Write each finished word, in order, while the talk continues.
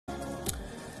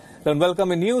And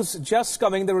welcome in news just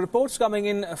coming. The reports coming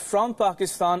in from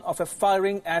Pakistan of a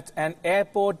firing at an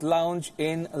airport lounge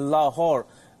in Lahore.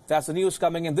 That's the news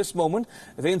coming in this moment.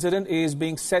 The incident is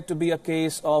being said to be a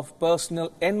case of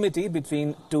personal enmity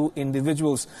between two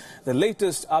individuals. The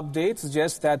latest update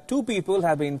suggests that two people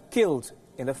have been killed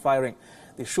in the firing.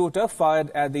 The shooter fired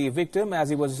at the victim as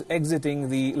he was exiting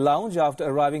the lounge after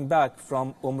arriving back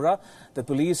from Umrah. The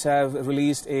police have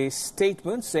released a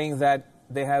statement saying that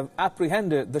they have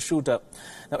apprehended the shooter.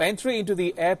 Now, entry into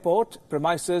the airport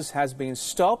premises has been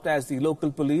stopped as the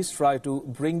local police try to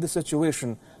bring the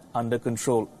situation under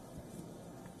control.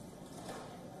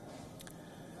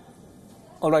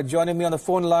 All right, joining me on the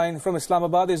phone line from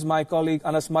Islamabad is my colleague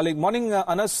Anas Malik. Morning,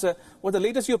 Anas. What's the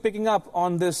latest you're picking up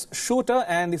on this shooter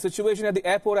and the situation at the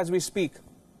airport as we speak?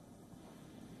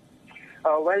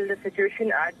 Well, the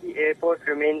situation at the airport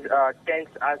remains tense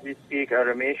as we speak,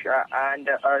 Ramesh, and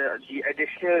the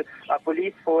additional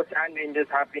police force and rangers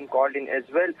have been called in as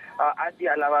well at the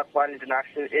Allama Iqbal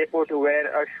International Airport, where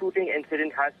a shooting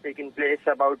incident has taken place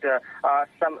about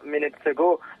some minutes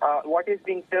ago. What is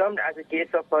being termed as a case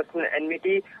of personal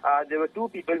enmity, there were two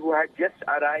people who had just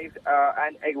arrived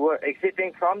and were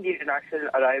exiting from the international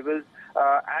arrivals,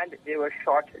 and they were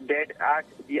shot dead at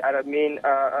the main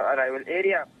arrival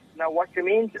area. Now, what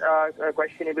remains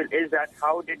questionable is that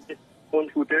how did this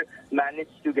lone shooter manage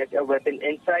to get a weapon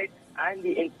inside? And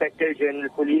the Inspector General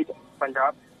Police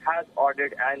Punjab has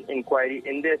ordered an inquiry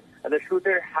in this. The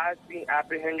shooter has been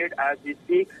apprehended as we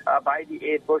speak by the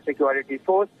airport security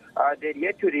force. They're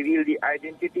yet to reveal the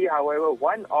identity. However,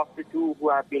 one of the two who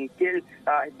have been killed,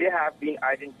 they have been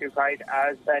identified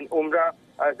as an Umrah,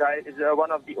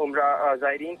 one of the Umrah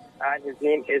Zaireen, and his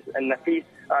name is Nafis.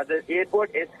 The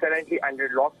airport is currently under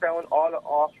lockdown. All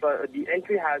of the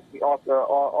entry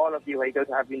all of the vehicles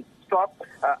have been stopped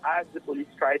as the police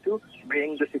try to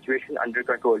bring the situation under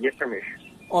control. Yes, Ramesh.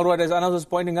 All right, as Anas was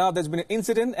pointing out, there's been an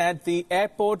incident at the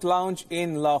airport lounge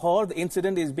in Lahore. The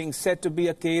incident is being said to be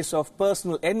a case of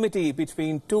personal enmity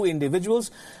between two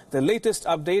individuals. The latest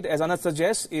update, as Anas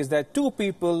suggests, is that two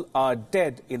people are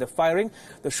dead in the firing.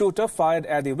 The shooter fired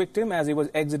at the victim as he was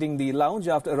exiting the lounge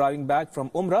after arriving back from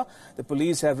Umrah. The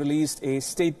police have released a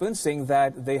statement saying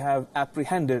that they have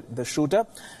apprehended the shooter.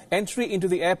 Entry into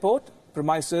the airport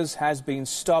premises has been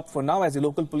stopped for now as the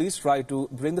local police try to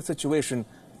bring the situation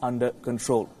under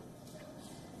control.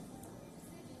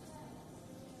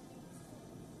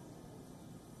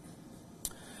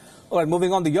 All right,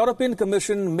 moving on, the European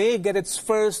Commission may get its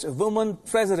first woman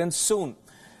president soon.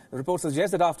 The report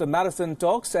suggests that after marathon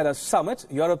talks at a summit,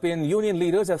 European Union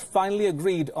leaders have finally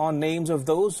agreed on names of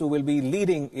those who will be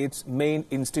leading its main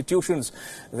institutions.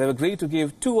 They've agreed to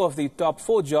give two of the top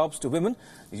 4 jobs to women.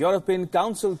 The European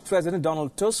Council President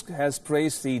Donald Tusk has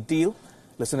praised the deal.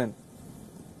 Listen in.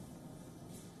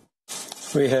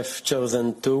 We have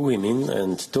chosen 2 women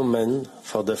and 2 men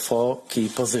for the 4 key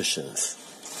positions.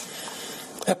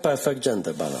 A perfect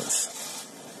gender balance.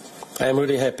 I am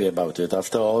really happy about it.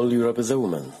 After all, Europe is a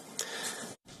woman.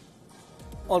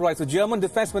 All right, so German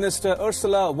Defense Minister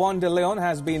Ursula von der Leyen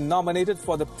has been nominated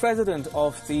for the President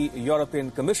of the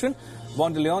European Commission.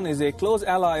 Von der Leyen is a close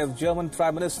ally of German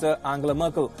Prime Minister Angela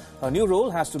Merkel. Her new role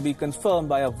has to be confirmed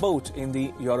by a vote in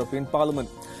the European Parliament.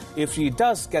 If she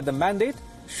does get the mandate,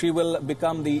 she will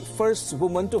become the first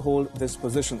woman to hold this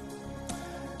position.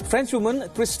 French woman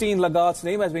Christine Lagarde's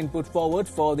name has been put forward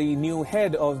for the new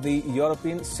head of the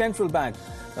European Central Bank.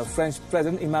 Now, French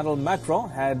President Emmanuel Macron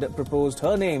had proposed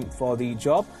her name for the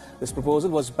job. This proposal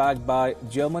was backed by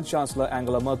German Chancellor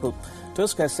Angela Merkel.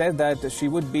 Tusk has said that she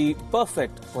would be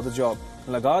perfect for the job.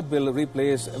 Lagarde will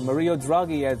replace Mario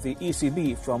Draghi at the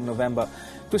ECB from November.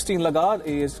 Christine Lagarde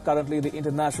is currently the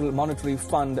International Monetary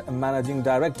Fund Managing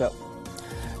Director.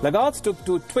 Lagarde took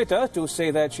to Twitter to say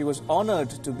that she was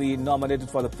honored to be nominated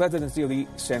for the presidency of the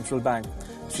central bank.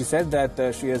 She said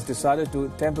that she has decided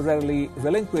to temporarily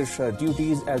relinquish her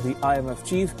duties as the IMF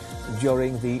chief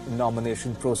during the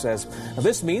nomination process.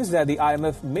 This means that the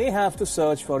IMF may have to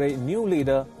search for a new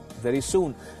leader very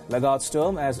soon. Lagarde's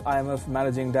term as IMF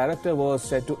managing director was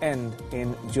set to end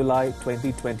in July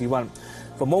 2021.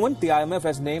 For the moment, the IMF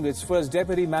has named its first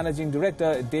deputy managing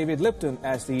director, David Lipton,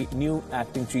 as the new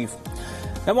acting chief.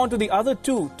 Now on to the other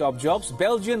 2 top jobs.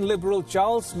 Belgian Liberal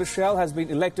Charles Michel has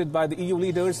been elected by the EU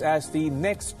leaders as the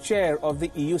next chair of the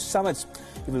EU summits.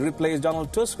 He will replace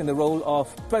Donald Tusk in the role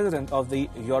of President of the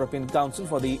European Council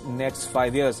for the next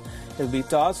 5 years. He'll be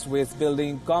tasked with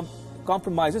building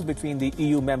compromises between the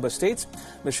EU member states.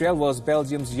 Michel was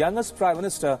Belgium's youngest Prime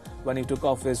Minister when he took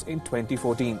office in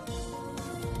 2014.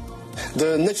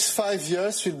 The next 5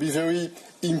 years will be very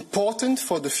important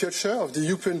for the future of the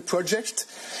European project,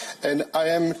 and I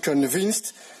am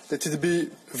convinced that it will be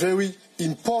very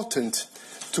important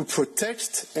to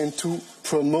protect and to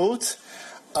promote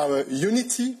our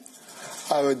unity,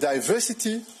 our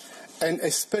diversity, and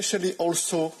especially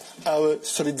also our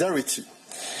solidarity.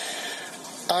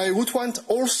 I would want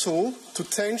also to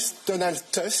thank Donald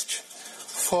Tusk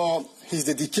for his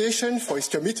dedication, for his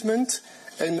commitment,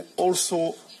 and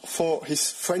also for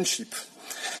his friendship.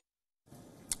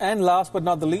 And last but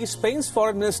not the least, Spain's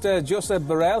Foreign Minister Josep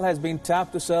Borrell has been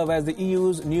tapped to serve as the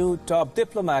EU's new top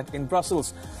diplomat in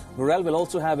Brussels. Borrell will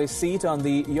also have a seat on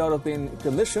the European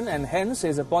Commission, and hence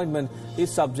his appointment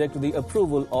is subject to the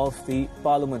approval of the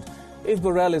Parliament. If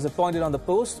Borrell is appointed on the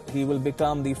post, he will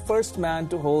become the first man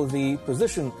to hold the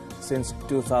position since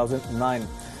 2009.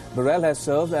 Borrell has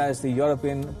served as the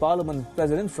European Parliament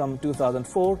President from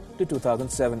 2004 to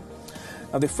 2007.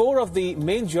 Now, the four of the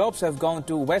main jobs have gone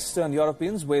to Western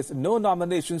Europeans with no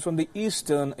nominations from the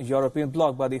Eastern European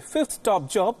bloc. But the fifth top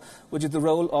job, which is the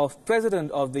role of President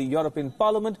of the European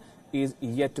Parliament, is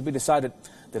yet to be decided.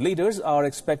 The leaders are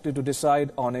expected to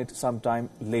decide on it sometime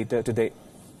later today.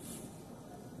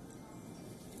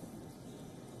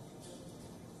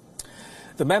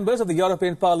 The members of the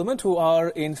European Parliament who are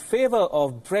in favour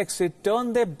of Brexit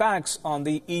turned their backs on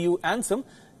the EU anthem,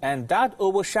 and that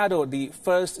overshadowed the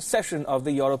first session of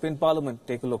the European Parliament.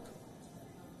 Take a look.